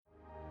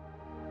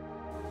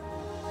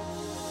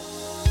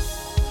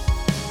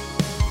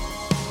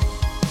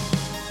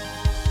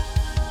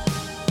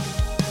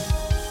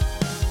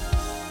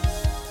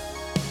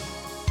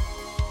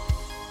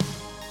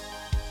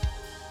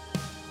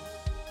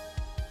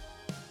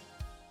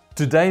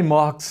Today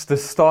marks the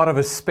start of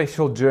a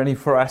special journey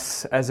for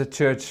us as a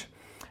church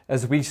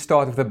as we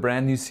start with a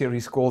brand new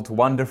series called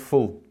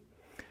Wonderful.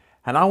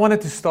 And I wanted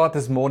to start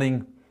this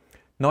morning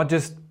not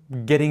just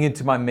getting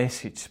into my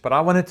message, but I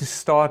wanted to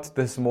start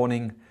this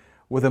morning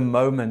with a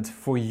moment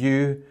for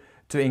you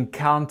to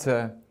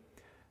encounter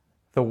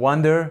the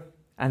wonder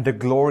and the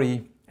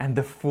glory and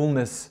the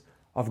fullness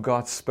of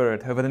God's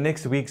Spirit. Over the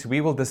next weeks,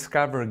 we will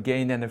discover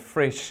again and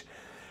afresh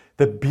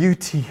the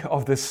beauty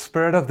of the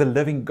Spirit of the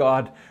living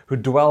God who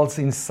dwells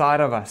inside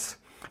of us.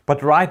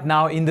 But right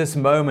now in this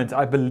moment,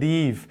 I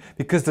believe,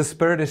 because the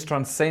Spirit is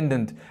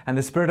transcendent and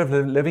the Spirit of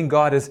the living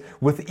God is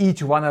with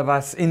each one of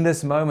us in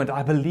this moment,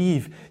 I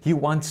believe He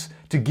wants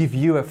to give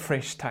you a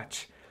fresh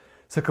touch.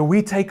 So can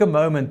we take a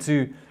moment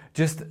to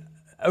just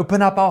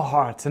open up our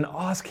hearts and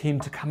ask Him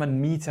to come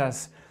and meet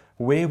us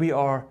where we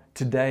are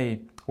today,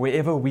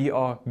 wherever we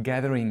are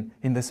gathering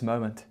in this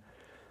moment.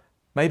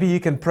 Maybe you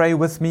can pray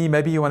with me.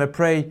 Maybe you want to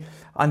pray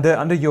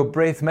under your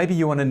breath. Maybe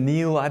you want to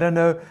kneel. I don't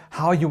know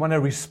how you want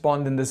to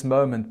respond in this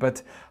moment,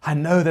 but I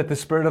know that the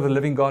Spirit of the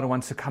living God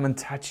wants to come and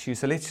touch you.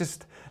 So let's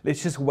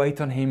just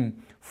wait on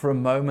Him for a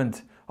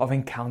moment of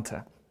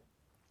encounter.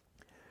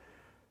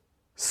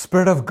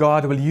 Spirit of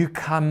God, will you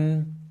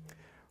come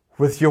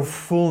with your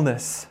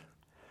fullness,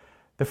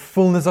 the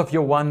fullness of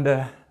your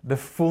wonder, the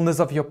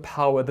fullness of your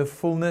power, the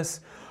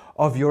fullness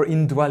of your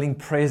indwelling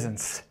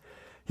presence.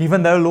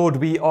 Even though, Lord,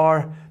 we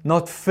are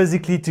not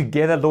physically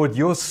together, Lord,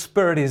 your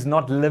Spirit is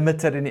not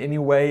limited in any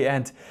way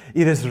and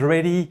it is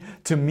ready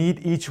to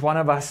meet each one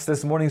of us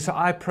this morning. So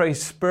I pray,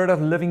 Spirit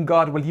of the living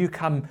God, will you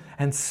come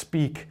and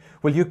speak?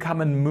 Will you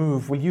come and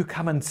move? Will you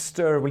come and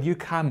stir? Will you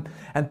come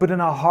and put in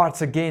our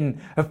hearts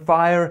again a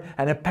fire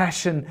and a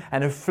passion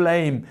and a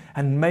flame?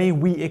 And may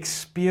we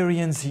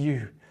experience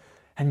you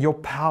and your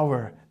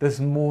power this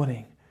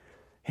morning.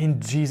 In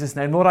Jesus'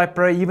 name. Lord, I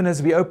pray even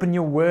as we open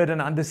your word and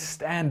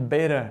understand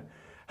better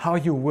how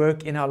you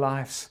work in our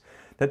lives,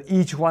 that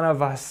each one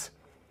of us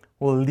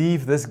will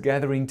leave this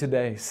gathering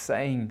today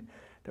saying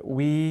that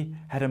we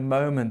had a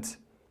moment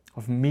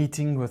of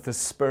meeting with the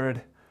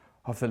Spirit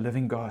of the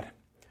living God.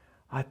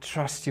 I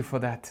trust you for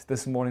that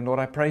this morning, Lord.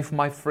 I pray for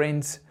my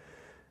friends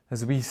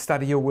as we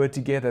study your word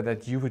together,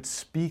 that you would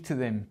speak to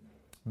them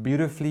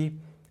beautifully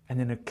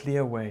and in a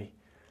clear way.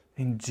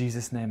 In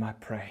Jesus' name I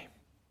pray.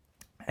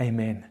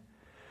 Amen.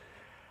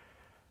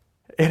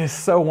 It is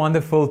so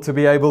wonderful to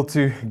be able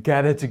to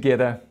gather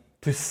together,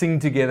 to sing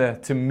together,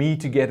 to meet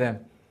together,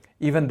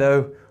 even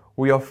though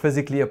we are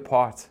physically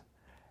apart.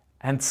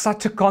 And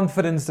such a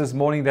confidence this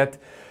morning that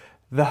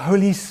the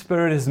Holy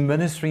Spirit is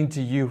ministering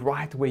to you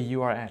right where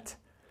you are at.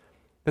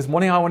 This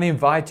morning I want to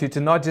invite you to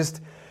not just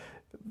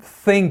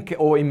think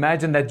or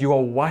imagine that you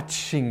are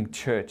watching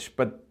church,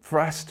 but for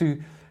us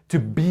to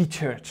be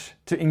church,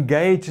 to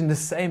engage in the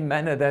same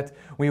manner that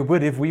we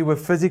would if we were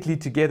physically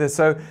together.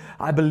 So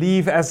I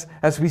believe as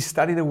we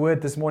study the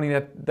word this morning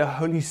that the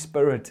Holy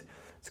Spirit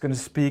is going to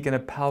speak in a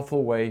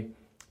powerful way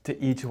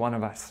to each one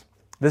of us.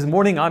 This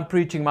morning I'm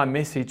preaching my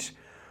message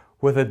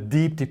with a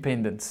deep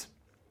dependence.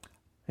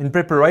 In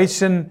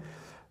preparation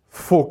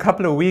for a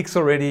couple of weeks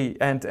already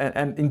and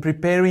in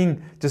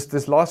preparing just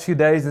this last few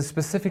days and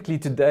specifically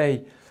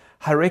today,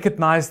 I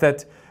recognize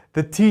that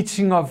the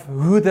teaching of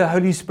who the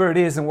Holy Spirit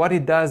is and what He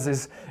does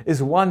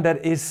is one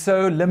that is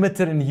so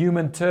limited in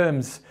human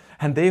terms.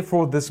 And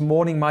therefore this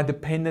morning my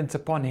dependence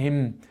upon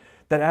Him,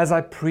 that as I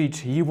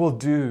preach, He will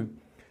do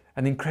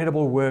an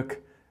incredible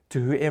work to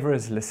whoever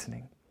is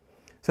listening.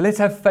 So let's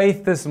have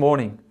faith this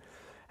morning.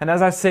 And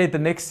as I said, the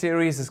next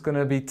series is going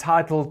to be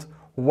titled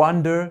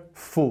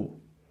Wonderful.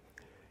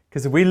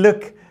 Because if we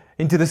look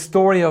into the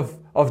story of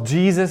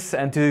Jesus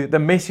and to the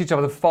message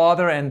of the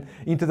Father and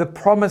into the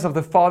promise of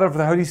the Father of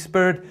the Holy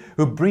Spirit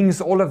who brings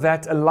all of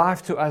that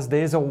alive to us,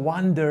 there's a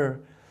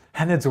wonder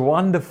and it's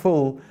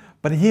wonderful.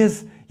 But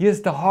here's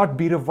the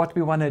heartbeat of what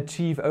we want to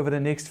achieve over the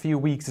next few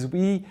weeks is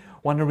we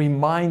want to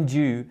remind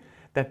you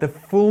that the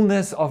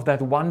fullness of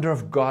that wonder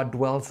of God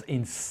dwells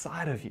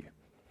inside of you.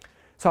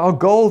 So our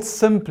goal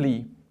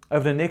simply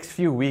over the next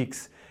few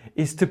weeks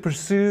is to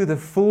pursue the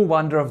full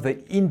wonder of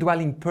the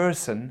indwelling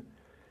person,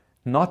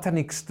 not an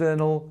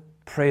external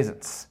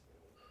presence.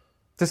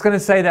 Just going to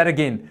say that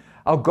again.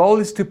 Our goal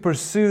is to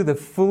pursue the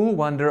full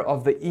wonder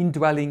of the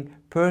indwelling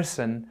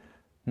person,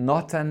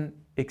 not an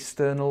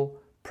external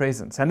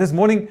presence. And this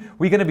morning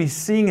we're going to be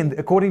seeing,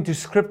 according to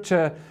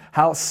Scripture,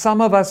 how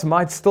some of us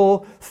might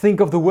still think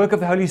of the work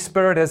of the Holy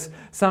Spirit as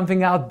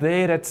something out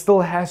there that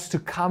still has to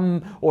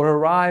come or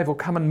arrive or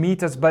come and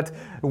meet us. But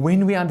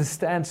when we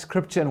understand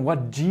Scripture and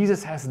what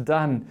Jesus has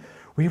done,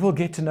 we will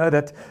get to know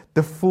that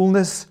the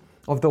fullness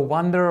of the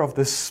wonder of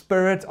the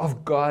Spirit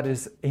of God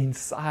is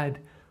inside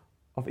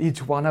of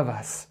each one of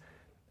us,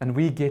 and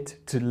we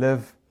get to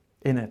live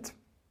in it.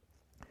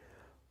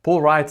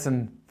 Paul writes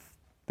in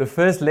the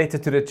first letter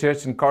to the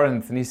church in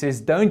Corinth, and he says,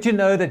 "Don't you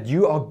know that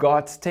you are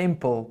God's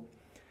temple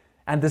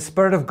and the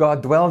Spirit of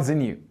God dwells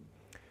in you?"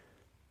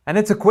 And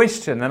it's a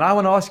question, and I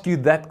want to ask you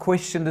that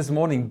question this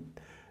morning.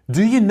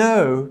 Do you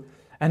know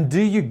and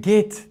do you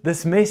get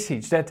this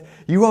message that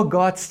you are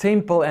God's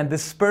temple and the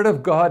Spirit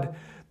of God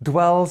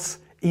dwells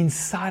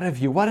inside of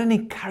you. What an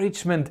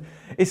encouragement,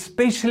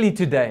 especially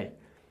today.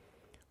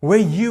 Where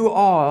you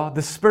are,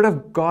 the Spirit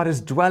of God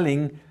is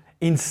dwelling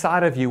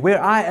inside of you.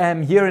 Where I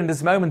am here in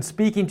this moment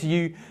speaking to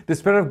you, the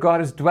Spirit of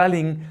God is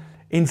dwelling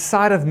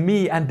inside of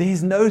me, and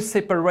there's no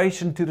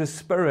separation to the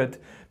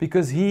Spirit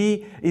because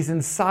He is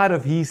inside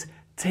of His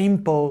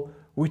temple,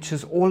 which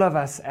is all of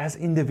us as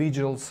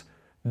individuals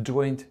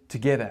joined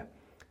together.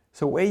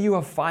 So where you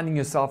are finding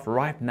yourself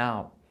right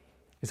now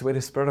is where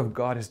the Spirit of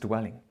God is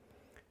dwelling.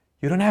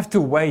 You don't have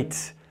to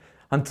wait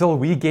until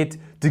we get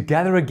to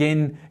gather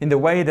again in the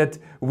way that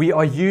we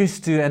are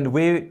used to and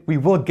where we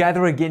will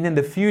gather again in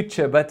the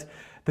future. But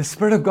the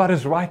Spirit of God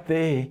is right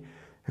there,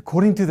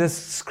 according to this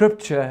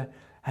scripture,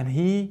 and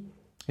He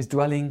is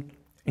dwelling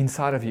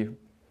inside of you.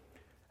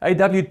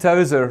 A.W.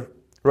 Tozer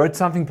wrote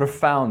something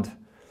profound,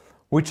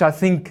 which I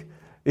think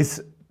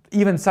is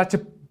even such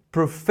a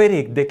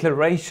prophetic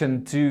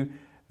declaration to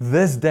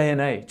this day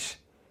and age.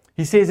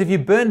 He says, if you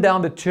burn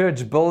down the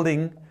church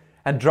building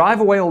and drive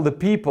away all the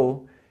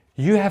people,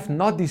 you have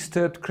not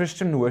disturbed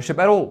Christian worship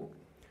at all.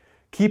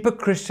 Keep a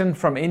Christian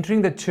from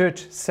entering the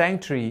church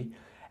sanctuary,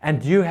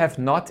 and you have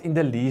not in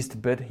the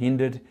least bit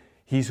hindered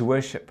his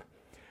worship.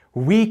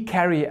 We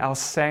carry our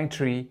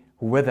sanctuary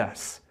with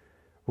us.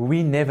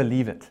 We never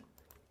leave it.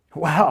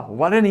 Wow,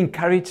 what an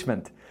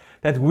encouragement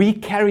that we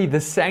carry the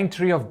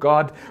sanctuary of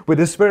God, where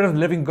the Spirit of the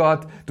living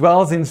God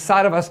dwells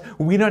inside of us.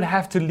 We don't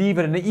have to leave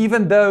it. And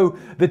even though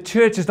the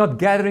church is not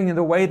gathering in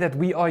the way that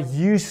we are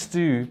used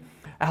to,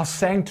 our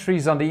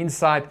sanctuaries on the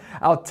inside,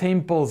 our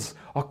temples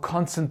are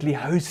constantly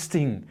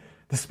hosting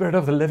the Spirit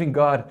of the living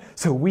God,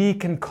 so we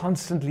can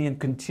constantly and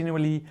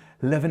continually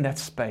live in that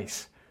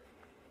space.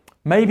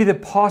 Maybe the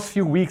past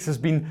few weeks has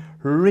been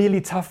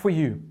really tough for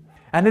you,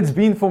 and it's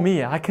been for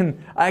me. I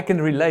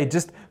can relate,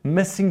 just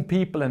missing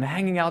people and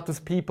hanging out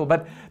with people.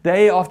 But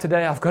day after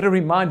day, I've got to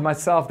remind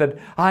myself that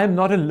I am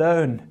not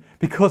alone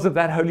because of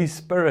that Holy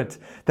Spirit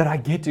that I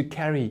get to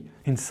carry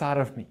inside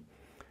of me.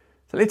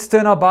 So let's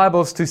turn our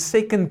Bibles to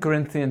 2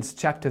 Corinthians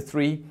chapter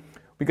 3.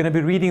 We're going to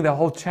be reading the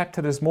whole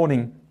chapter this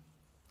morning.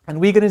 And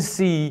we're going to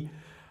see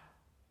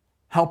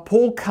how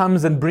Paul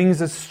comes and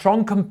brings a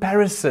strong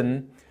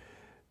comparison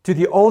to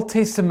the Old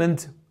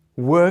Testament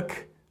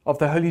work of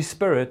the Holy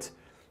Spirit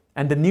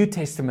and the New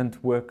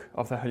Testament work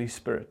of the Holy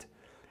Spirit.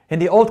 In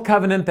the Old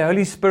Covenant, the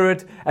Holy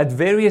Spirit at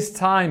various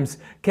times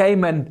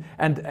came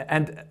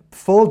and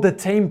filled the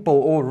temple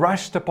or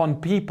rushed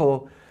upon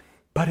people.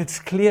 But it's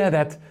clear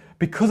that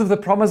because of the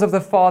promise of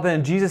the Father,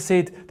 and Jesus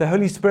said the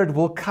Holy Spirit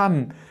will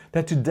come,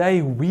 that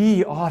today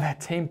we are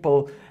that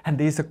temple and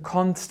there's a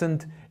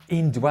constant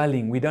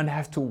indwelling. We don't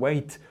have to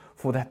wait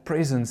for that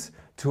presence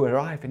to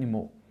arrive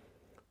anymore.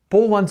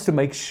 Paul wants to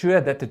make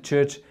sure that the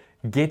church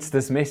gets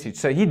this message.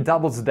 So he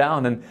doubles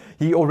down, and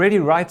he already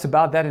writes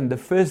about that in the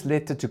first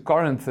letter to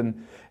Corinth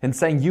and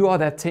saying you are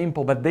that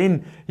temple. But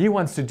then he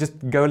wants to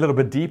just go a little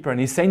bit deeper, and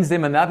he sends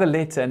them another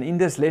letter. And in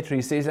this letter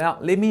he says, now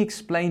let me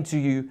explain to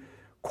you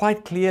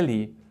quite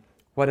clearly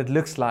what it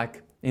looks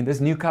like in this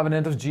new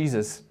covenant of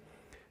Jesus,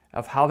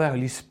 of how the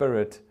Holy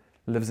Spirit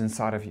lives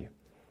inside of you.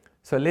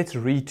 So let's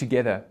read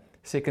together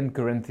 2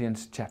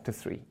 Corinthians chapter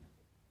 3.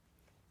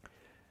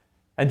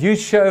 And you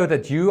show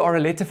that you are a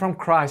letter from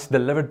Christ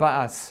delivered by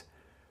us,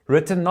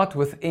 written not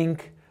with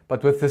ink,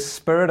 but with the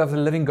Spirit of the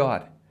living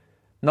God,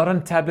 not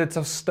on tablets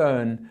of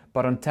stone,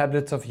 but on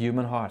tablets of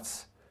human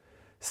hearts.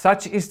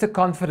 Such is the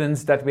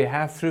confidence that we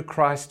have through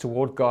Christ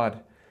toward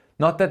God.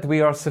 Not that we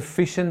are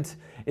sufficient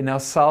in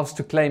ourselves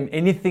to claim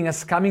anything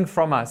as coming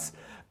from us,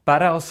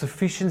 but our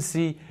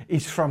sufficiency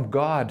is from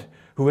God,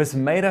 who has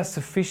made us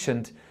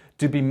sufficient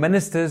to be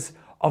ministers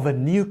of a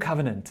new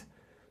covenant,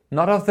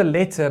 not of the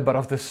letter, but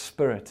of the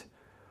Spirit.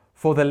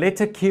 For the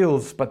letter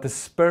kills, but the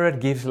Spirit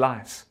gives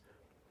life.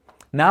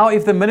 Now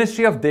if the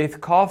ministry of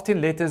death, carved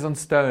in letters on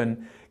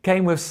stone,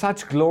 came with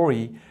such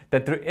glory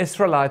that the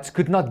Israelites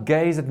could not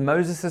gaze at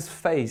Moses'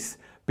 face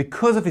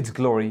because of its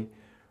glory,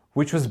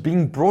 which was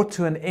being brought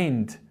to an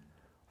end,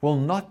 will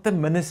not the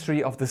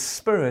ministry of the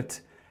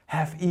Spirit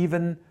have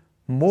even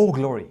more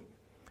glory?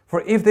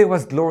 For if there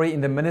was glory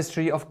in the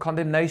ministry of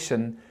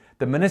condemnation,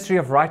 the ministry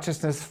of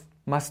righteousness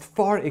must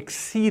far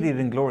exceed it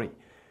in glory.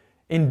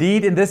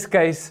 Indeed, in this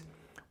case,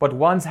 what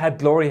once had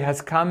glory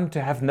has come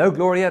to have no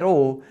glory at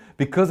all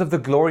because of the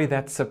glory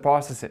that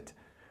surpasses it.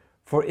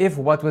 For if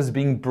what was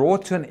being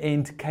brought to an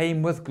end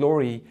came with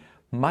glory,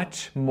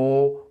 much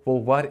more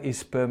will what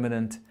is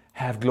permanent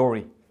have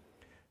glory.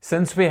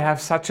 Since we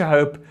have such a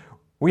hope,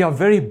 we are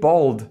very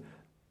bold,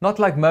 not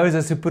like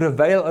Moses, who put a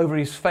veil over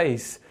his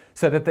face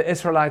so that the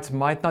Israelites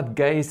might not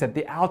gaze at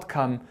the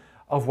outcome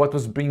of what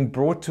was being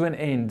brought to an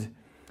end,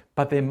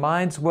 but their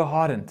minds were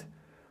hardened.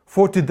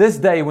 For to this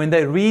day, when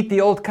they read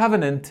the Old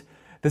Covenant,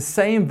 the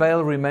same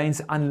veil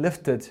remains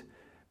unlifted,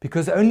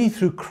 because only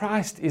through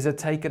Christ is it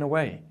taken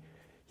away.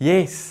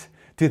 Yes,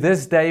 to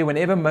this day,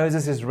 whenever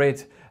Moses is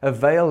read, a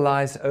veil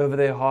lies over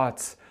their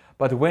hearts.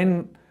 But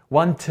when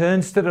one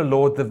turns to the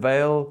Lord, the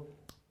veil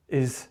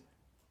is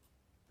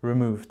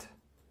removed.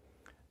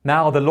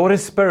 Now the Lord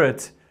is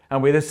Spirit,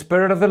 and where the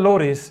Spirit of the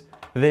Lord is,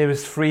 there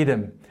is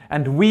freedom.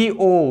 And we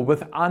all,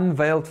 with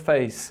unveiled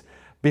face,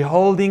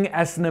 beholding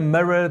as in a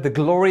mirror the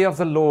glory of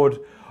the Lord,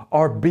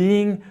 are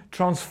being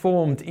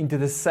transformed into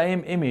the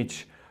same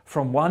image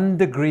from one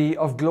degree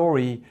of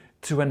glory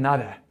to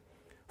another.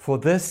 For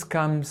this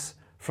comes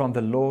from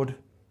the Lord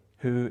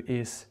who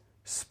is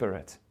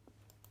Spirit.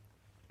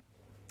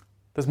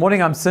 This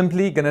morning I'm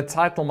simply going to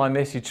title my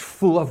message,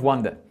 Full of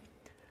Wonder.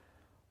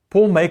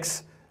 Paul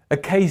makes a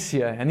case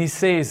here and he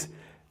says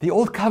the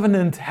Old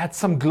Covenant had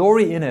some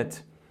glory in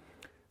it.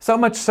 So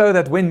much so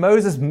that when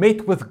Moses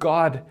met with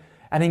God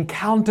and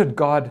encountered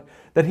God,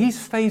 that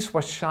his face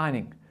was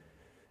shining.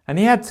 And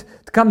he had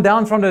to come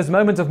down from those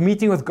moments of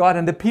meeting with God,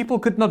 and the people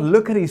could not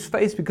look at his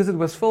face because it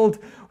was filled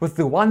with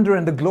the wonder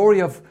and the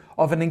glory of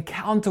an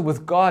encounter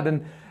with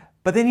God.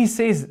 But then he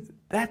says,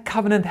 that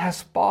covenant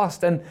has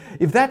passed. And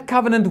if that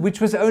covenant, which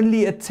was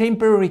only a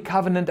temporary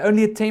covenant,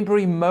 only a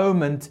temporary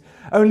moment,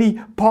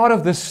 only part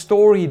of the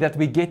story that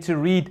we get to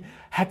read,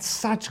 had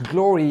such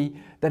glory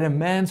that a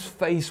man's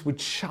face would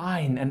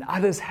shine and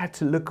others had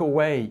to look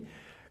away.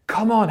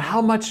 Come on,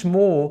 how much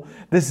more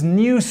this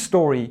new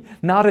story,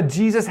 now that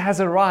Jesus has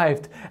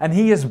arrived and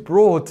he has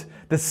brought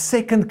the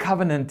second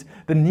covenant,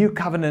 the new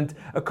covenant,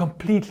 a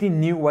completely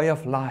new way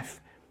of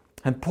life.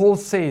 And Paul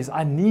says,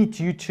 I need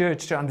you,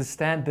 church, to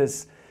understand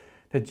this,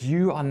 that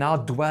you are now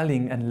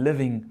dwelling and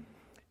living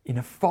in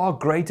a far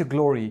greater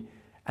glory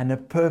and a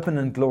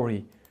permanent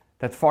glory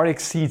that far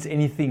exceeds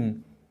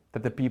anything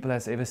that the people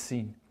has ever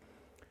seen.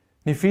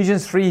 In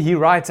Ephesians 3, he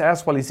writes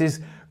as well, he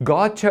says,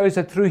 God chose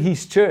it through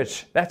his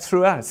church, that's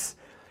through us.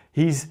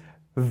 His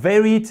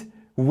varied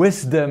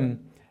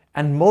wisdom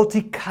and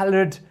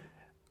multicolored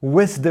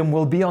wisdom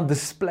will be on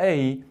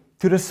display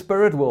to the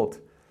spirit world.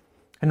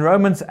 In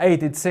Romans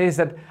 8, it says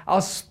that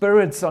our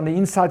spirits on the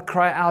inside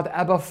cry out,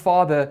 Abba,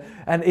 Father,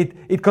 and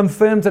it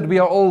confirms that we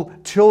are all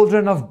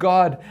children of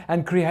God,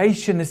 and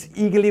creation is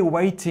eagerly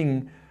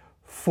waiting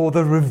for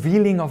the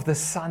revealing of the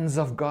sons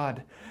of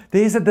God.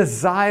 There is a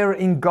desire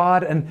in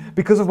God, and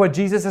because of what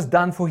Jesus has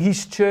done for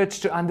his church,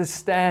 to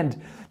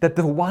understand that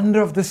the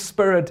wonder of the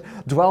Spirit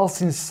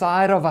dwells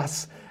inside of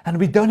us. And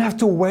we don't have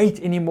to wait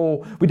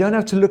anymore. We don't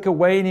have to look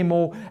away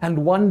anymore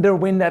and wonder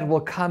when that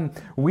will come.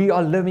 We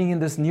are living in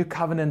this new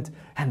covenant,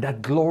 and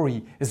that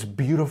glory is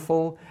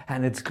beautiful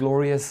and it's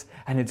glorious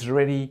and it's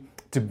ready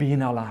to be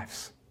in our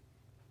lives.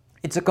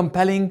 It's a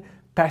compelling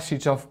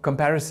passage of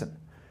comparison.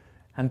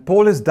 And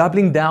Paul is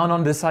doubling down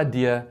on this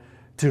idea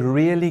to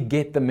really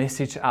get the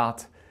message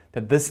out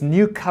that this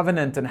new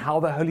covenant and how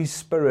the Holy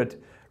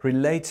Spirit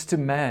relates to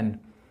man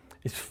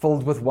is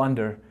filled with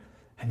wonder,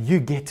 and you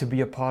get to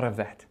be a part of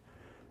that.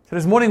 So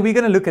this morning we're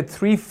going to look at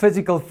three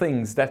physical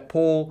things that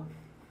Paul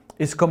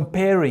is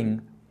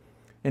comparing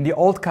in the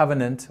Old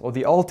Covenant or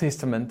the Old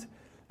Testament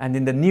and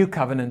in the New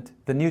Covenant,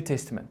 the New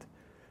Testament.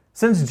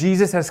 Since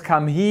Jesus has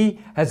come, he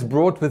has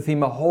brought with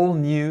him a whole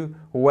new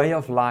way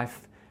of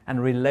life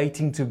and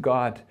relating to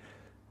God.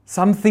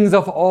 Some things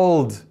of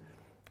old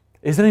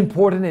isn't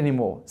important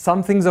anymore.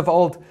 Some things of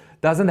old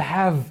doesn't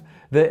have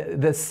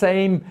the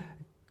same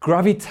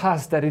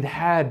gravitas that it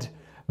had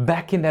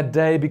back in that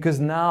day, because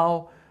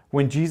now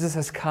when Jesus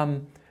has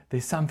come,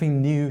 there's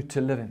something new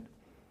to live in.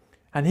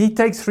 And he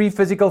takes three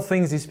physical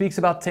things. He speaks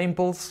about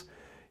temples,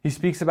 he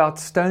speaks about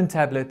stone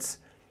tablets,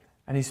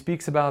 and he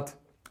speaks about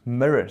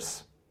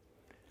mirrors.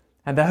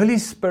 And the Holy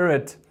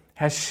Spirit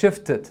has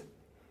shifted.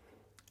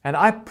 And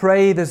I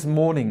pray this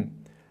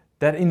morning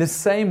that in the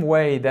same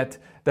way that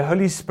the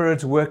Holy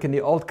Spirit's work in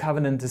the Old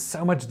Covenant is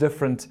so much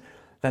different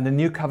than the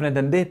New Covenant,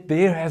 and that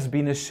there has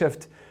been a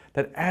shift,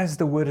 that as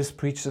the word is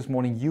preached this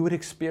morning, you would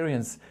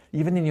experience,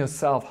 even in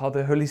yourself, how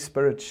the Holy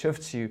Spirit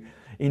shifts you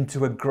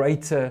into a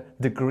greater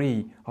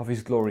degree of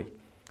his glory.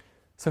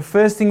 So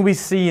first thing we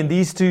see in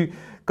these two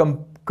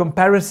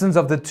comparisons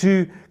of the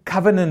two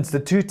covenants, the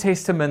two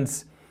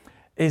testaments,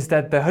 is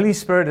that the Holy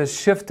Spirit has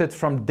shifted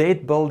from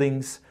dead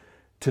buildings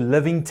to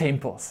living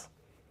temples.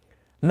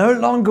 No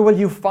longer will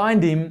you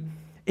find him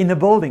in a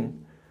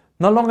building.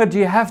 No longer do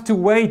you have to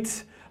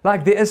wait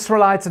like the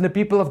Israelites and the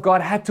people of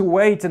God had to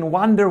wait and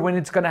wonder when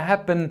it's going to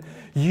happen.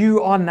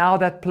 You are now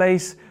that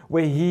place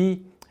where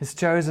he has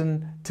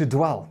chosen to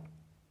dwell.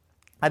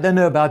 I don't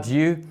know about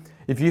you,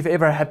 if you've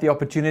ever had the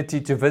opportunity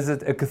to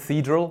visit a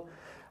cathedral.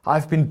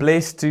 I've been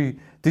blessed to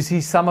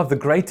see some of the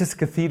greatest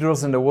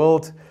cathedrals in the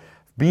world.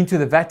 I've been to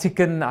the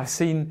Vatican. I've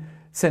seen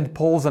St.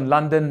 Paul's in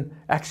London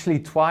actually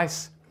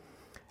twice.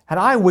 And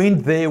I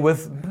went there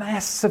with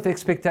massive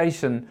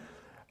expectation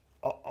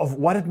of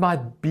what it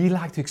might be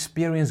like to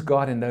experience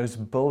God in those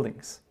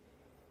buildings.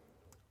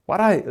 What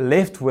I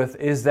left with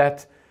is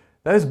that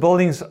those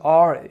buildings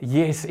are,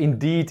 yes,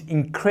 indeed,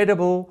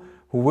 incredible,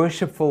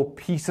 worshipful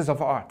pieces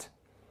of art.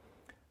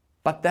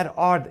 But that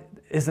art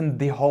isn't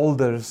the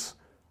holders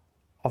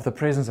of the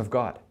presence of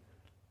God.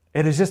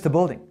 It is just a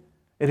building.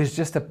 It is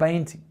just a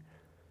painting.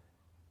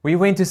 We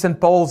went to St.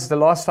 Paul's the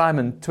last time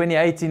in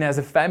 2018 as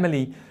a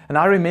family, and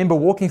I remember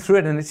walking through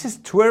it, and it's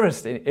just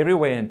tourists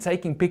everywhere and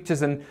taking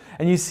pictures, and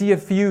you see a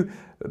few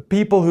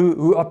people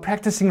who are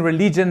practicing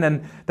religion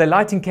and they're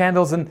lighting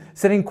candles and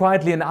sitting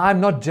quietly, and I'm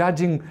not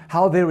judging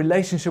how their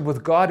relationship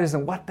with God is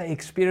and what they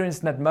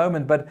experienced in that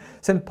moment. But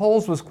St.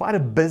 Paul's was quite a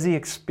busy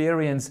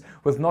experience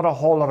with not a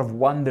whole lot of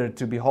wonder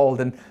to behold.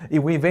 And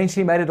we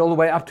eventually made it all the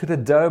way up to the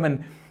dome,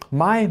 and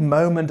my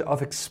moment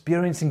of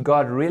experiencing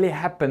God really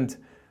happened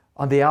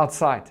on the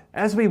outside.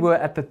 As we were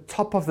at the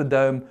top of the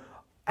dome,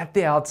 at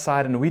the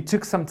outside, and we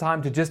took some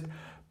time to just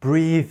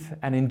breathe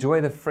and enjoy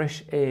the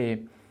fresh air,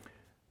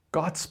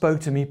 God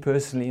spoke to me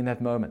personally in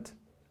that moment.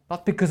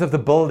 Not because of the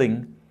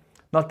building,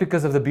 not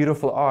because of the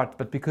beautiful art,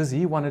 but because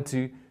He wanted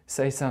to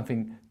say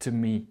something to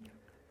me.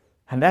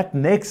 And that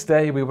next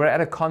day we were at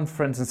a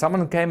conference and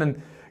someone came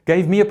and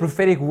gave me a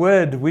prophetic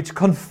word which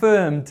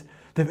confirmed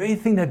the very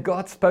thing that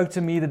God spoke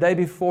to me the day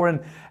before.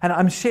 And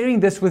I'm sharing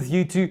this with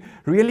you to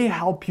really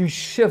help you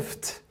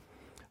shift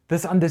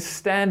this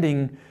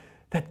understanding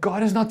that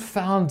God is not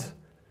found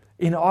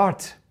in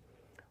art.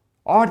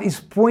 Art is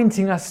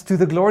pointing us to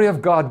the glory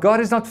of God. God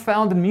is not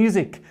found in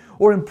music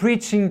or in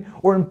preaching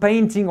or in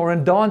painting or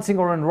in dancing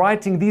or in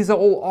writing. These are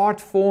all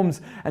art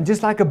forms. And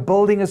just like a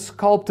building is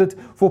sculpted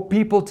for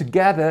people to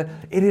gather,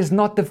 it is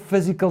not the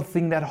physical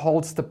thing that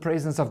holds the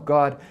presence of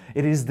God.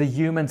 It is the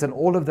humans, and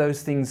all of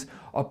those things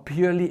are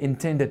purely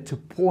intended to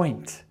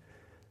point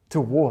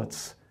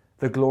towards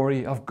the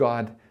glory of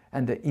God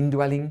and the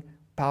indwelling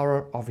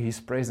power of His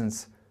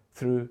presence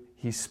through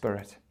His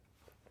Spirit.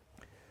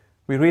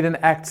 We read in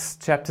Acts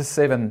chapter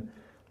 7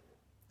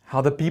 how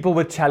the people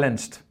were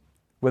challenged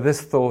with this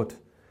thought,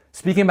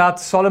 speaking about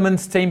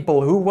Solomon's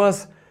temple, who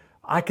was,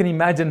 I can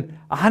imagine,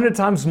 100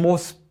 times more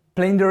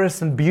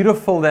splendorous and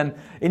beautiful than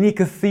any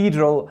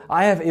cathedral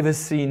I have ever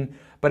seen.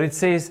 But it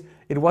says,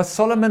 it was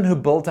Solomon who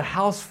built a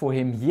house for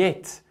him,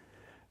 yet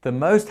the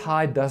Most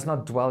High does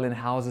not dwell in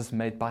houses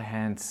made by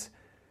hands.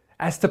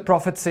 As the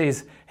prophet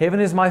says, heaven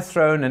is my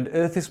throne and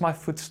earth is my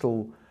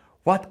footstool.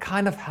 What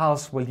kind of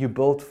house will you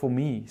build for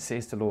me,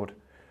 says the Lord?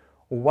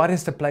 Or what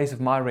is the place of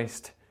my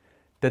rest?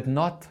 Did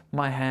not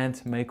my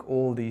hand make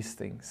all these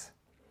things?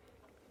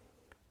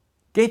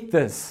 Get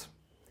this,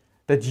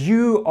 that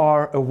you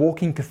are a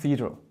walking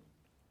cathedral.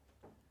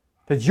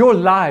 That your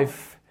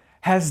life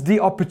has the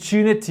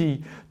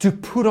opportunity to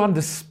put on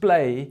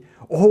display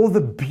all the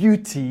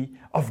beauty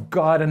of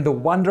God and the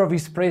wonder of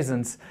His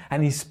presence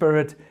and His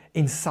Spirit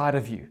inside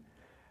of you.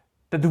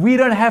 That we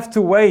don't have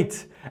to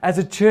wait as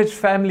a church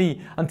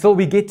family until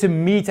we get to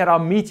meet at our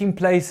meeting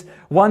place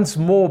once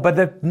more, but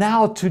that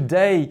now,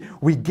 today,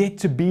 we get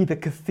to be the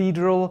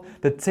cathedral,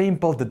 the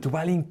temple, the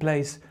dwelling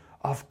place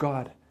of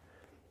God.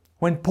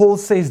 When Paul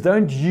says,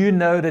 don't you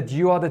know that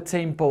you are the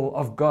temple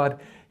of God?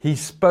 He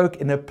spoke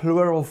in a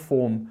plural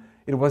form.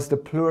 It was the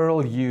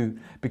plural you,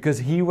 because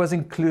he was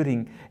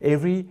including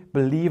every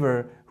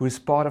believer who is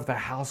part of the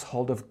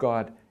household of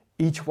God.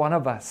 Each one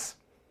of us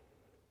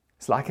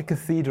is like a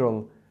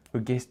cathedral who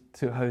gets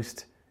to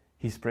host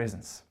His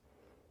presence.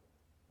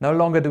 No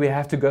longer do we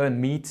have to go and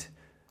meet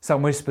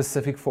somewhere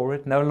specific for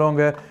it. No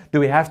longer do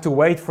we have to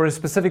wait for a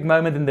specific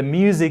moment in the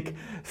music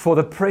for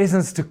the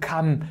presence to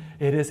come.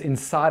 It is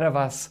inside of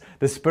us.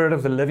 The Spirit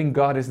of the living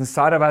God is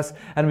inside of us,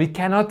 and we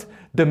cannot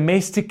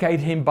domesticate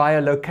Him by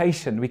a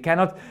location. We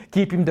cannot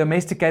keep Him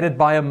domesticated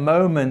by a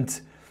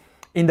moment.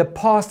 In the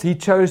past, He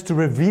chose to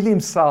reveal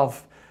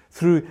Himself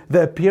through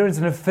the appearance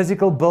in a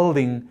physical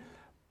building,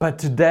 but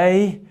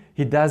today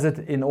He does it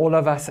in all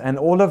of us, and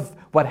all of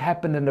what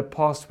happened in the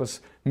past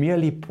was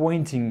merely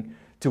pointing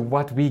to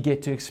what we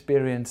get to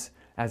experience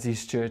as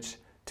His church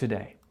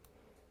today.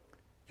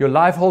 Your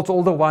life holds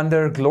all the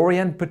wonder, glory,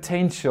 and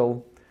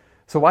potential.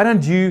 So why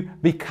don't you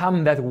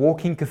become that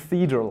walking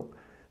cathedral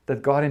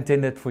that God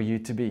intended for you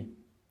to be?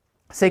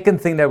 Second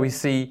thing that we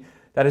see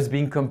that is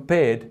being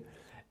compared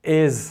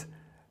is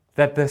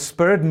that the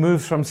Spirit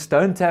moves from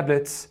stone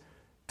tablets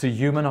to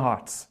human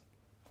hearts.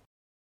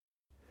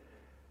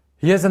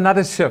 Here's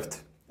another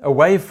shift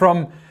away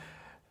from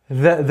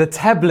the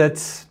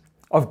tablets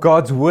of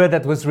God's word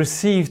that was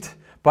received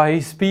by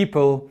His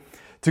people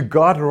to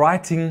God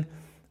writing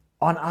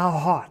on our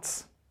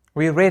hearts.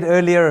 We read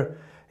earlier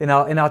in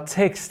our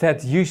text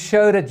that you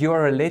show that you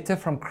are a letter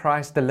from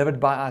Christ delivered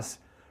by us,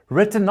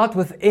 written not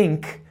with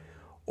ink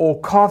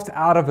or carved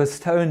out of a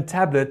stone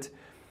tablet,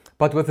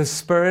 but with the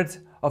Spirit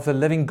of the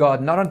living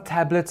God, not on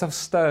tablets of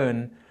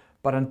stone,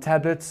 but on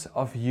tablets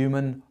of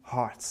human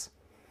hearts.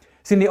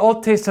 See, in the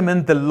Old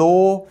Testament, the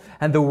law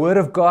and the Word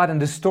of God and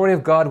the story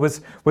of God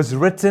was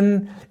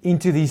written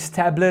into these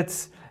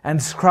tablets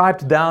and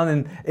scribed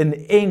down in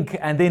ink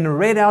and then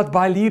read out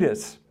by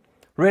leaders,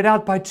 read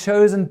out by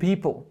chosen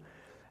people,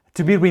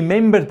 to be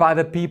remembered by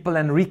the people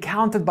and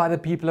recounted by the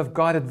people of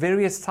God at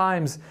various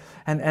times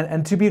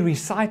and to be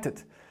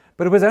recited.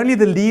 But it was only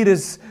the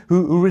leaders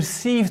who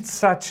received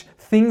such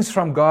things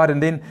from God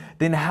and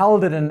then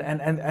held it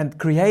and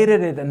created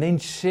it and then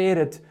shared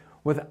it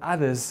with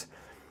others.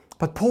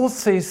 But Paul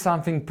says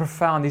something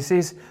profound. He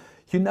says,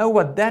 you know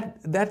what,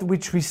 that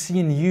which we see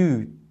in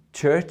you,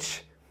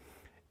 church,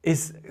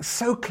 is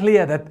so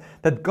clear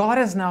that God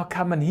has now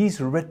come and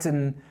He's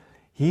written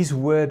His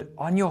word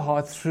on your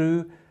heart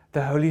through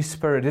the Holy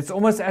Spirit. It's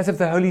almost as if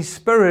the Holy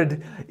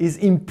Spirit is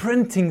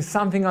imprinting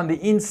something on the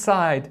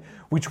inside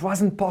which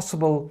wasn't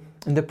possible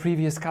in the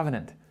previous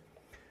covenant.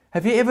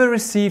 Have you ever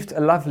received a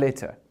love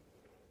letter?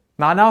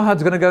 Now, I know how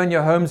it's going to go in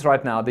your homes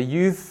right now. The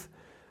youth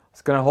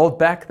is going to hold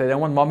back. They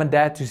don't want mom and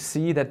dad to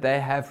see that they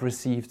have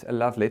received a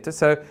love letter.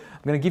 So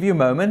I'm going to give you a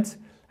moment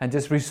and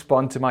just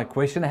respond to my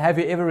question. Have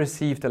you ever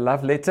received a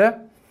love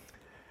letter?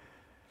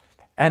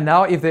 And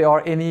now, if there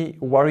are any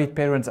worried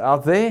parents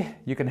out there,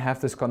 you can have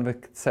this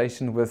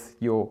conversation with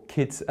your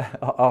kids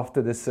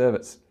after the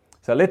service.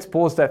 So let's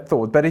pause that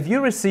thought. But if you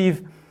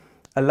receive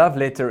a love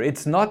letter,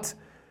 it's not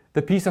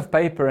the piece of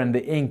paper and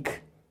the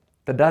ink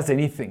that does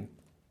anything.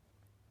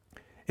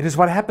 It is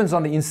what happens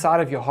on the inside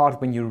of your heart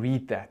when you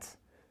read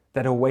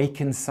that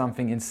awakens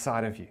something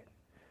inside of you.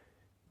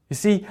 You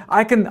see,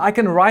 I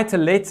can write a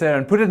letter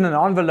and put it in an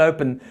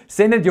envelope and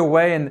send it your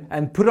way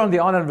and put on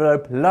the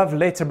envelope, love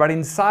letter, but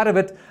inside of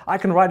it, I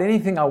can write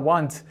anything I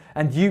want,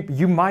 and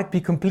you might be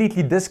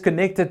completely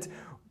disconnected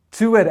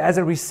to it as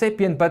a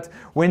recipient. But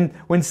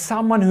when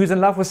someone who's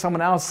in love with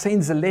someone else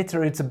sends a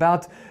letter, it's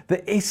about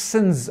the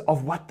essence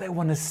of what they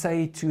want to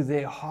say to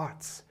their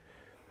hearts.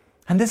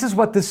 And this is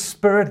what the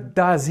Spirit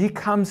does. He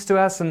comes to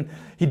us and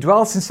He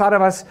dwells inside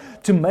of us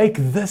to make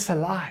this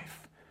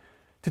alive.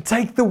 To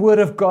take the Word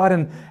of God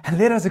and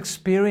let us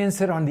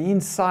experience it on the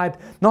inside,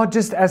 not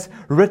just as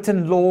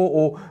written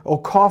law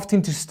or carved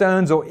into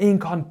stones or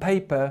ink on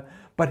paper,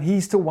 but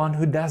He's the one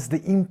who does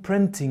the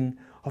imprinting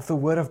of the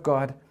Word of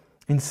God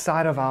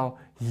inside of our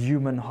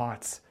human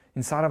hearts,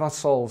 inside of our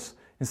souls,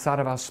 inside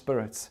of our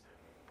spirits.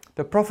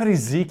 The prophet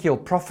Ezekiel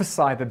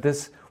prophesied that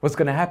this was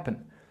going to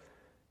happen.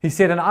 He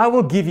said, "And I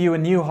will give you a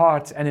new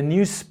heart, and a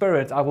new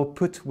spirit I will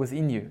put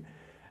within you.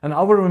 And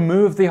I will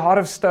remove the heart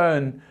of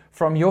stone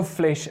from your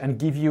flesh and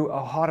give you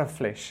a heart of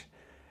flesh.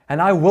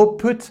 And I will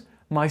put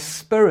my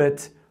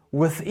Spirit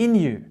within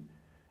you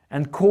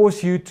and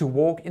cause you to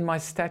walk in my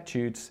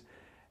statutes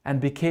and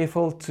be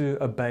careful to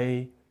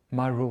obey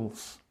my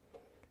rules."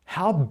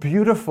 How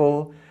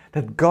beautiful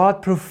that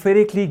God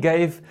prophetically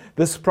gave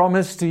this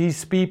promise to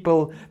His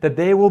people, that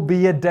there will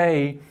be a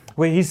day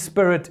where His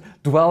Spirit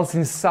dwells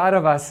inside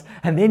of us,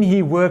 and then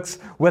He works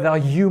with our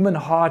human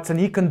hearts, and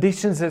He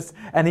conditions it,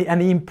 and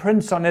He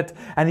imprints on it,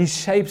 and He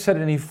shapes it,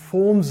 and He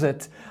forms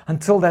it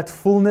until that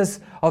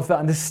fullness of the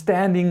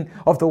understanding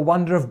of the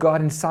wonder of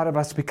God inside of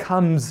us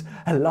becomes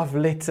a love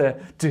letter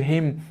to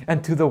Him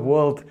and to the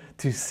world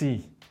to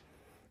see.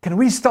 Can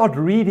we start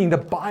reading the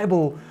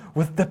Bible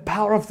with the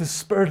power of the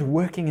Spirit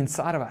working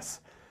inside of us?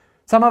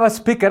 Some of us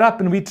pick it up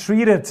and we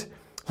treat it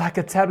like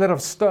a tablet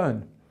of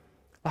stone,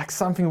 like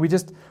something we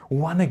just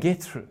want to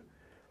get through.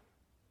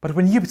 But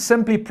when you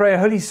simply pray,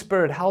 "Holy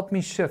Spirit, help me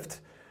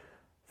shift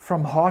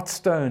from heart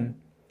stone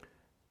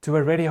to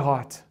a ready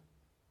heart,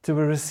 to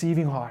a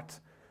receiving heart,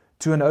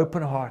 to an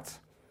open heart,"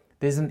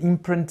 there's an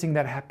imprinting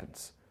that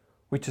happens,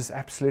 which is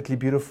absolutely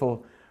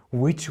beautiful,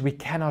 which we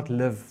cannot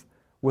live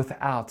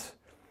without,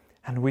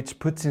 and which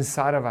puts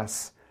inside of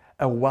us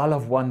a well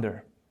of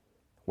wonder,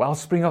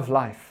 wellspring of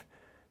life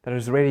that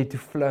is ready to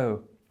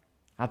flow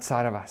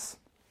outside of us.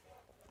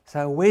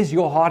 So where's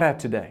your heart at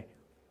today?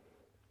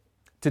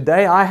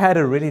 Today I had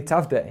a really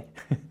tough day.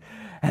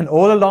 And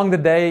all along the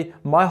day,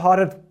 my heart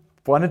had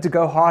wanted to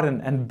go hard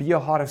and be a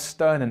heart of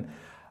stone. And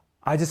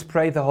I just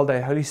prayed the whole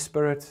day, "Holy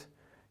Spirit,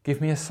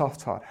 give me a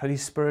soft heart. Holy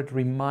Spirit,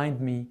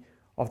 remind me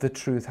of the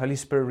truth. Holy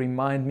Spirit,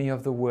 remind me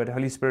of the Word.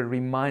 Holy Spirit,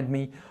 remind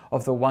me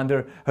of the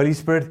wonder. Holy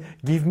Spirit,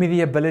 give me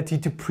the ability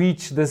to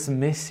preach this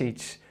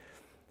message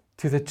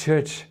to the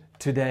church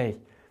today,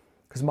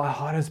 because my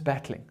heart is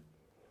battling."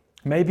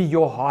 Maybe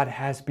your heart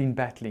has been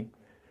battling,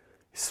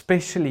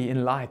 especially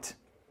in light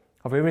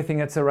of everything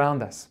that's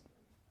around us.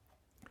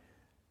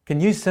 Can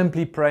you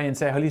simply pray and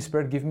say, "Holy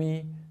Spirit, give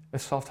me a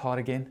soft heart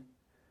again.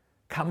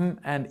 Come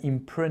and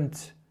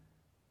imprint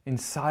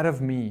inside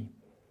of me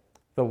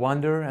the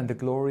wonder and the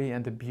glory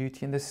and the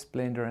beauty and the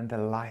splendor and the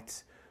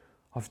light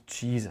of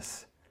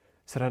Jesus,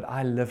 so that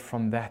I live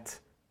from that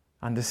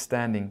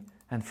understanding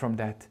and from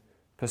that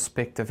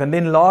perspective." And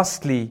then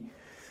lastly,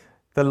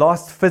 the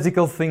last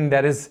physical thing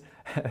that is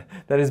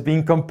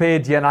being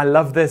compared here, and I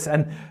love this,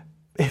 and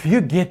if you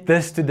get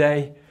this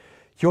today,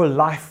 your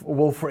life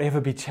will forever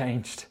be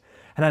changed.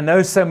 And I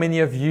know so many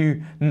of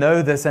you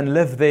know this and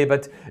live there,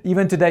 but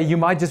even today you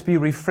might just be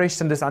refreshed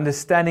in this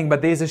understanding,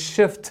 but there's a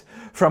shift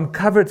from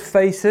covered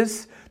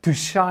faces to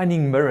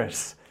shining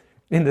mirrors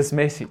in this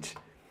message.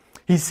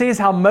 He says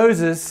how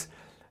Moses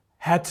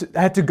had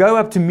to go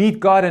up to meet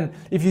God, and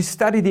if you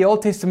study the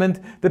Old Testament,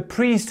 the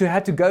priest who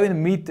had to go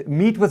and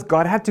meet with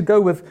God had to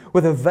go with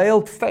a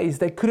veiled face.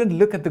 They couldn't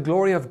look at the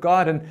glory of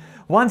God, and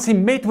once he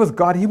met with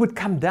God, he would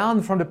come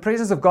down from the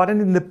presence of God, and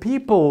then the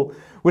people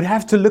would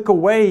have to look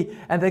away,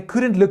 and they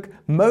couldn't look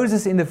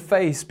Moses in the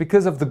face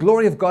because of the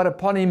glory of God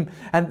upon him,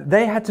 and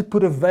they had to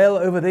put a veil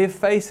over their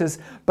faces.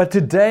 But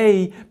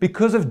today,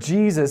 because of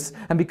Jesus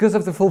and because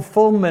of the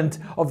fulfillment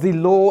of the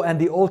law and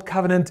the old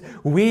covenant,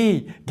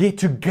 we get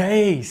to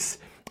gaze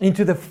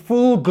into the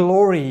full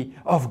glory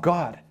of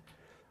God.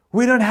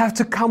 We don't have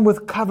to come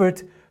with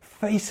covered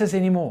faces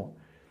anymore.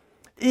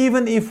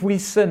 even if we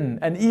sin,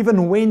 and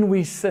even when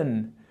we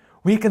sin,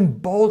 we can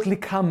boldly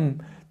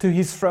come to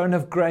His throne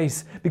of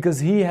grace because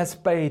He has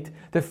paid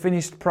the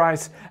finished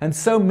price. And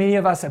so many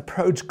of us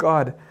approach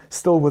God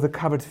still with a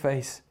covered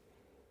face,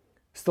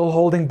 still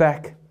holding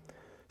back,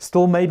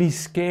 still maybe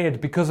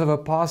scared because of a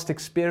past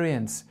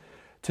experience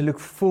to look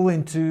full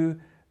into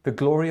the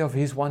glory of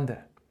His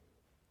wonder.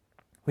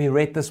 We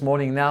read this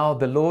morning, now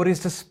the Lord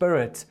is the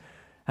Spirit,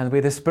 and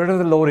where the Spirit of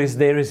the Lord is,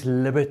 there is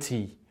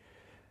liberty.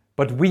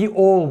 But we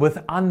all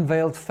with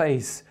unveiled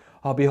face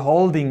are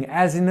beholding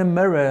as in a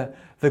mirror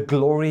the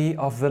glory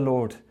of the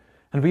Lord.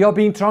 And we are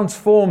being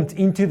transformed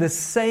into the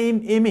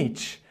same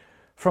image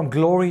from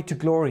glory to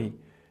glory,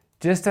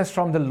 just as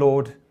from the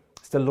Lord,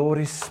 as the Lord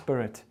is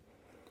Spirit.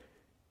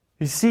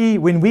 You see,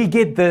 when we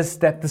get this,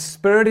 that the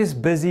Spirit is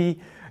busy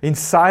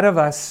inside of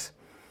us,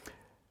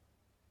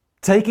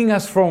 taking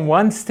us from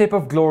one step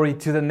of glory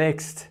to the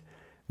next,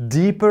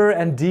 deeper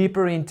and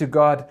deeper into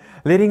God,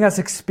 letting us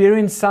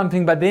experience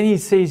something. But then He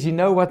says, you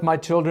know what, my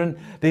children,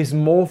 there's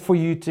more for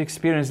you to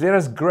experience. Let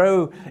us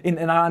grow in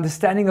our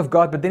understanding of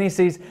God. But then He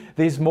says,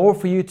 there's more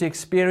for you to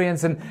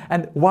experience.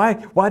 And why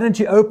don't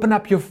you open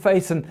up your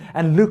face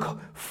and look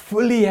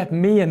fully at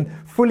me and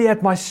fully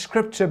at my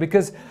scripture?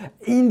 Because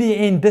in the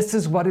end, this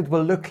is what it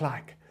will look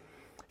like.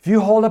 If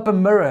you hold up a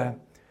mirror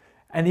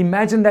and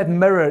imagine that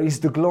mirror is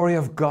the glory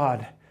of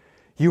God,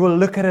 you will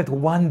look at it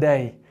one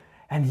day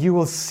and you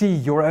will see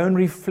your own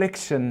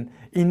reflection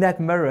in that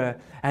mirror,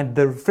 and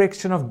the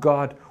reflection of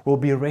God will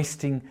be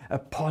resting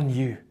upon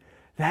you.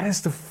 That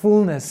is the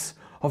fullness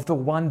of the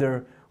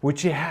wonder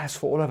which He has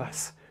for all of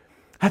us.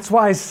 That's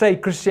why I say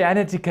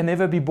Christianity can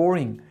never be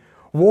boring.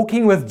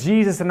 Walking with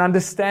Jesus and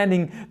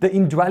understanding the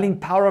indwelling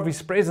power of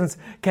His presence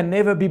can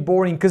never be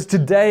boring, because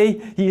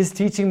today He is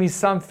teaching me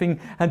something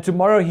and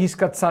tomorrow He's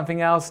got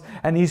something else,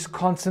 and He's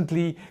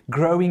constantly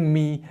growing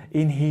me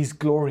in His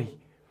glory.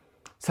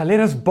 So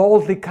let us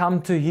boldly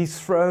come to His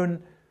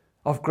throne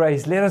of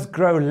grace. Let us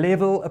grow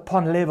level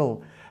upon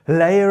level,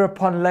 layer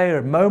upon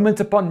layer, moment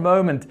upon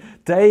moment,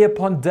 day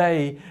upon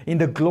day in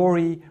the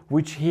glory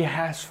which He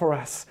has for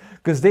us.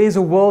 Because there's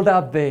a world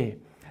out there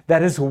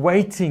that is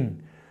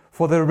waiting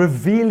for the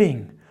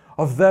revealing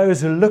of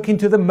those who look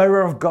into the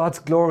mirror of God's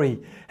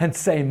glory and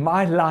say,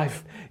 my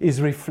life is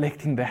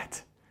reflecting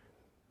that.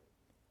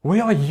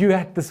 Where are you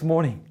at this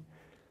morning?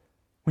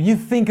 When you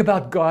think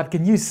about God,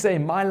 can you say,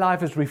 my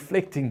life is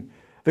reflecting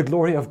the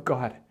glory of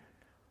God?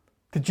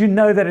 Did you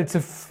know that it's a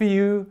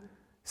few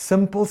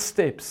simple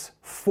steps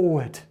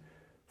forward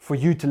for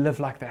you to live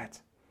like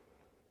that?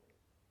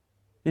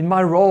 In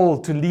my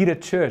role to lead a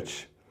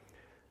church,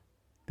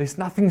 there's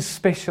nothing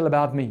special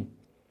about me.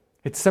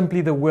 It's simply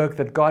the work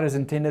that God has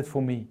intended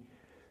for me.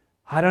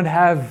 I don't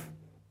have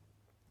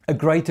a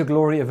greater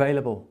glory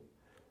available.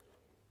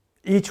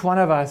 Each one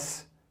of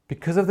us,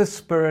 because of the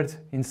Spirit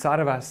inside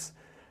of us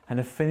and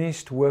the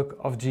finished work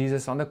of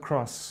Jesus on the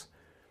cross,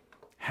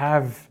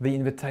 have the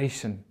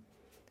invitation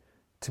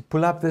to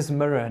pull up this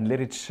mirror and let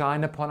it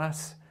shine upon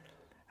us,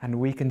 and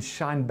we can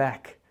shine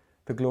back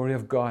the glory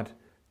of God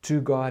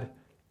to God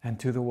and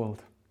to the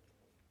world.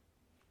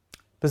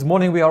 This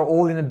morning we are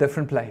all in a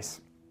different place,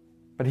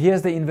 but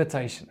here's the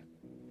invitation.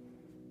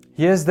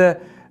 Here's the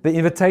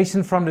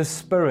invitation from the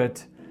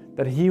Spirit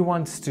that He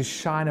wants to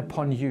shine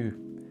upon you.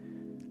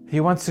 He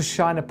wants to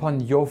shine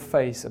upon your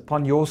face,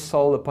 upon your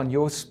soul, upon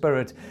your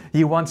spirit.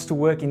 He wants to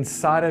work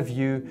inside of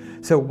you.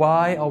 So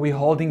why are we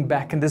holding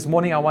back? And this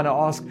morning I want to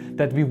ask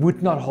that we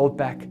would not hold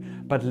back,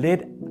 but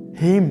let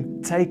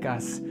Him take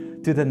us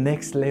to the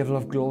next level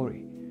of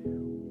glory.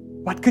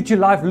 What could your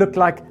life look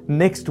like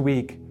next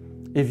week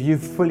if you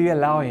fully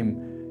allow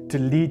Him to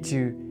lead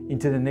you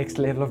into the next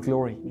level of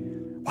glory?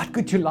 What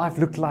could your life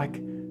look like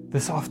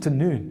this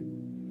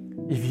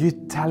afternoon if you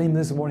tell Him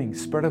this morning,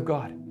 Spirit of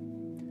God,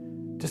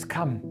 just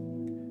come.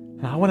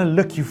 And I want to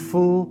look you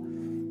full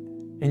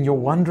in your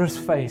wondrous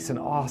face and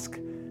ask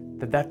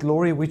that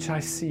glory which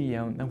I see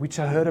and which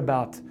I heard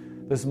about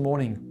this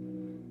morning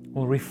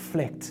will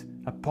reflect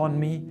upon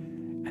me,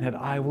 and that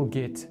I will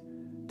get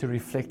to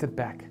reflect it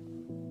back.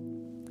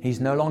 He's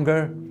no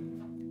longer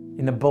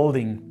in a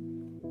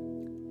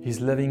building. He's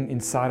living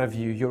inside of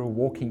you. You're a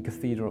walking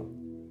cathedral.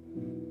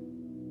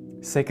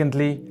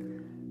 Secondly,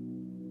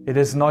 it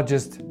is not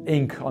just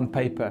ink on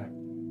paper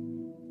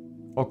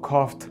or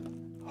carved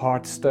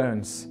hard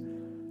stones.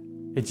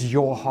 It's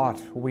your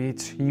heart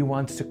which He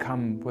wants to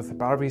come with the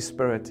power of His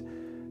Spirit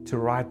to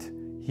write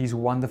His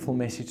wonderful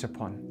message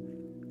upon.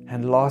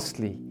 And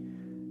lastly,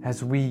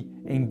 as we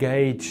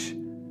engage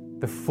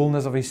the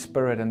fullness of His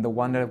Spirit and the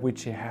wonder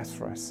which He has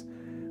for us,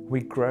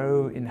 we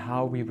grow in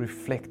how we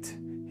reflect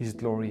His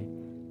glory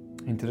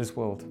into this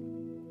world.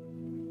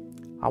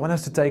 I want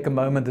us to take a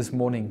moment this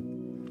morning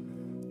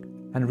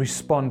and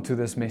respond to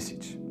this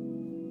message.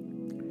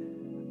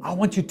 I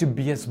want you to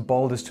be as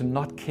bold as to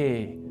not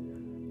care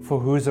for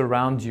who's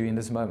around you in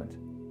this moment.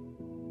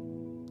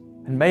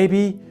 And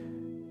maybe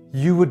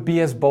you would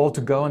be as bold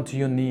to go onto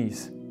your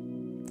knees.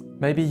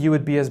 Maybe you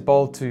would be as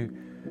bold to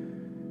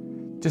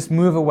just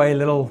move away a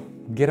little,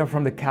 get up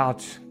from the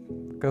couch,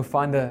 go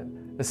find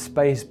a a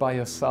space by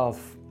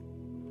yourself.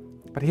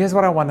 But here's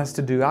what I want us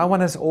to do. I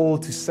want us all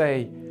to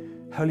say,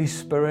 Holy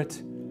Spirit,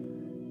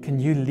 can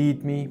you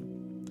lead me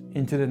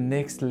into the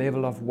next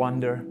level of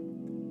wonder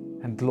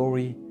and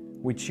glory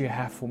which you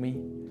have for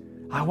me?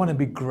 I want to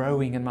be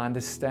growing in my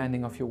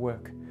understanding of your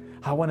work.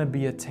 I want to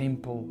be a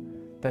temple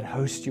that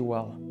hosts you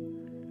well.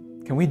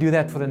 Can we do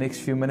that for the next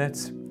few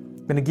minutes?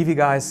 I'm going to give you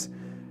guys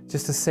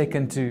just a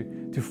second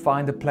to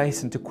find a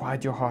place and to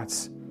quiet your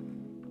hearts.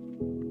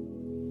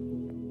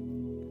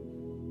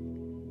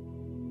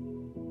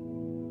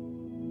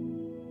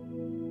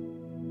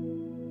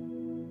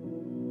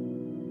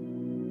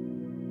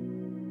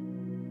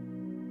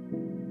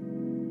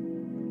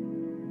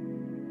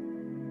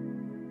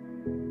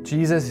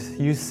 Jesus,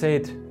 you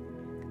said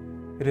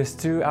it is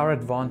to our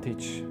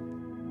advantage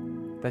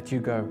that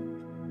you go.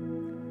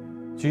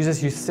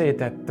 Jesus, you said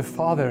that the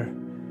Father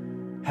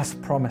has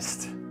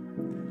promised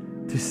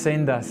to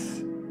send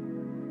us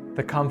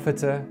the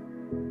Comforter,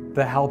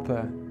 the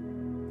Helper,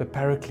 the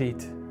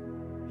Paraclete,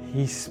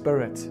 His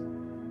Spirit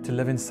to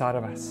live inside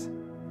of us.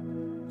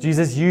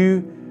 Jesus,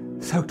 you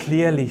so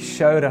clearly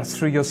showed us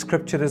through your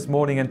scripture this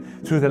morning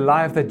and through the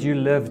life that you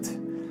lived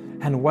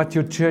and what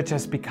your church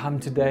has become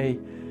today,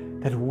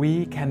 that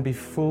we can be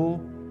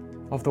full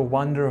of the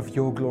wonder of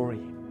your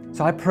glory.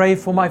 So I pray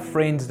for my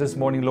friends this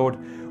morning, Lord,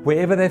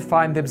 wherever they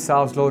find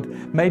themselves,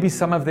 Lord. Maybe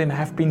some of them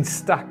have been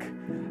stuck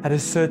at a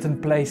certain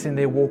place in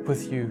their walk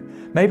with you.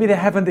 Maybe they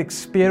haven't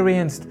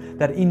experienced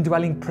that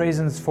indwelling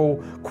presence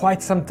for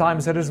quite some time.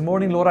 So this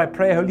morning, Lord, I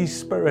pray, Holy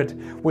Spirit,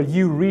 will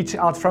you reach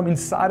out from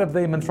inside of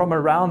them and from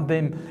around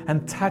them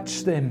and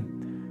touch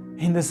them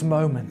in this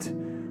moment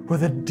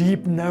with a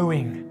deep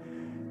knowing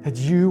that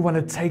you want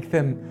to take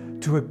them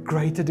to a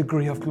greater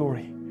degree of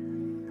glory.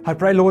 I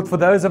pray, Lord, for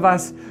those of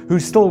us who are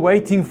still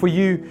waiting for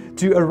you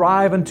to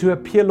arrive and to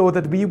appear, Lord,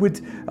 that we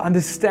would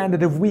understand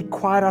that if we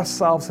quiet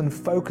ourselves and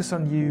focus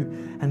on you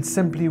and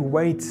simply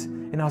wait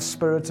in our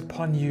spirits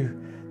upon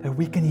you, that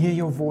we can hear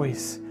your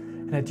voice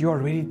and that you are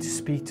ready to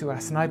speak to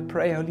us. And I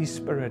pray, Holy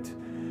Spirit,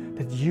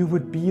 that you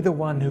would be the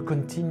one who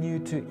continue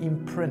to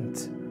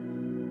imprint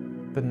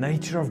the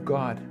nature of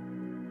God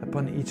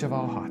upon each of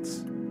our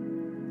hearts.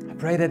 I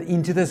pray that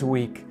into this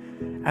week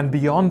and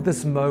beyond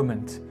this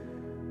moment,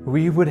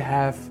 we would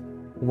have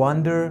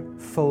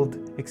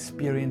wonder-filled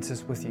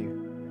experiences with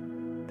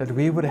you. That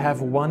we would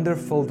have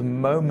wonder-filled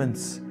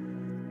moments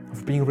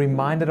of being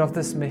reminded of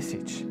this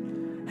message.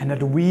 And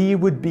that we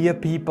would be a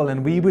people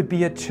and we would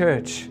be a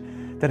church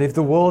that if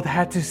the world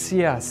had to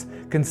see us,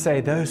 can say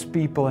those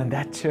people and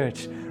that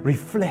church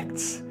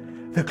reflects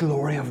the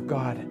glory of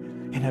God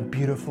in a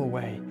beautiful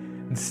way.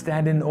 And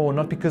stand in awe,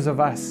 not because of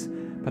us,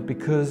 but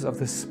because of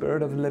the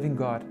Spirit of the living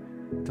God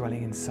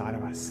dwelling inside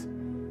of us.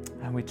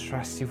 And we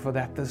trust you for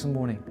that this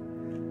morning.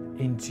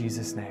 In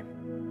Jesus'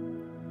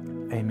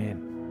 name,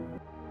 amen.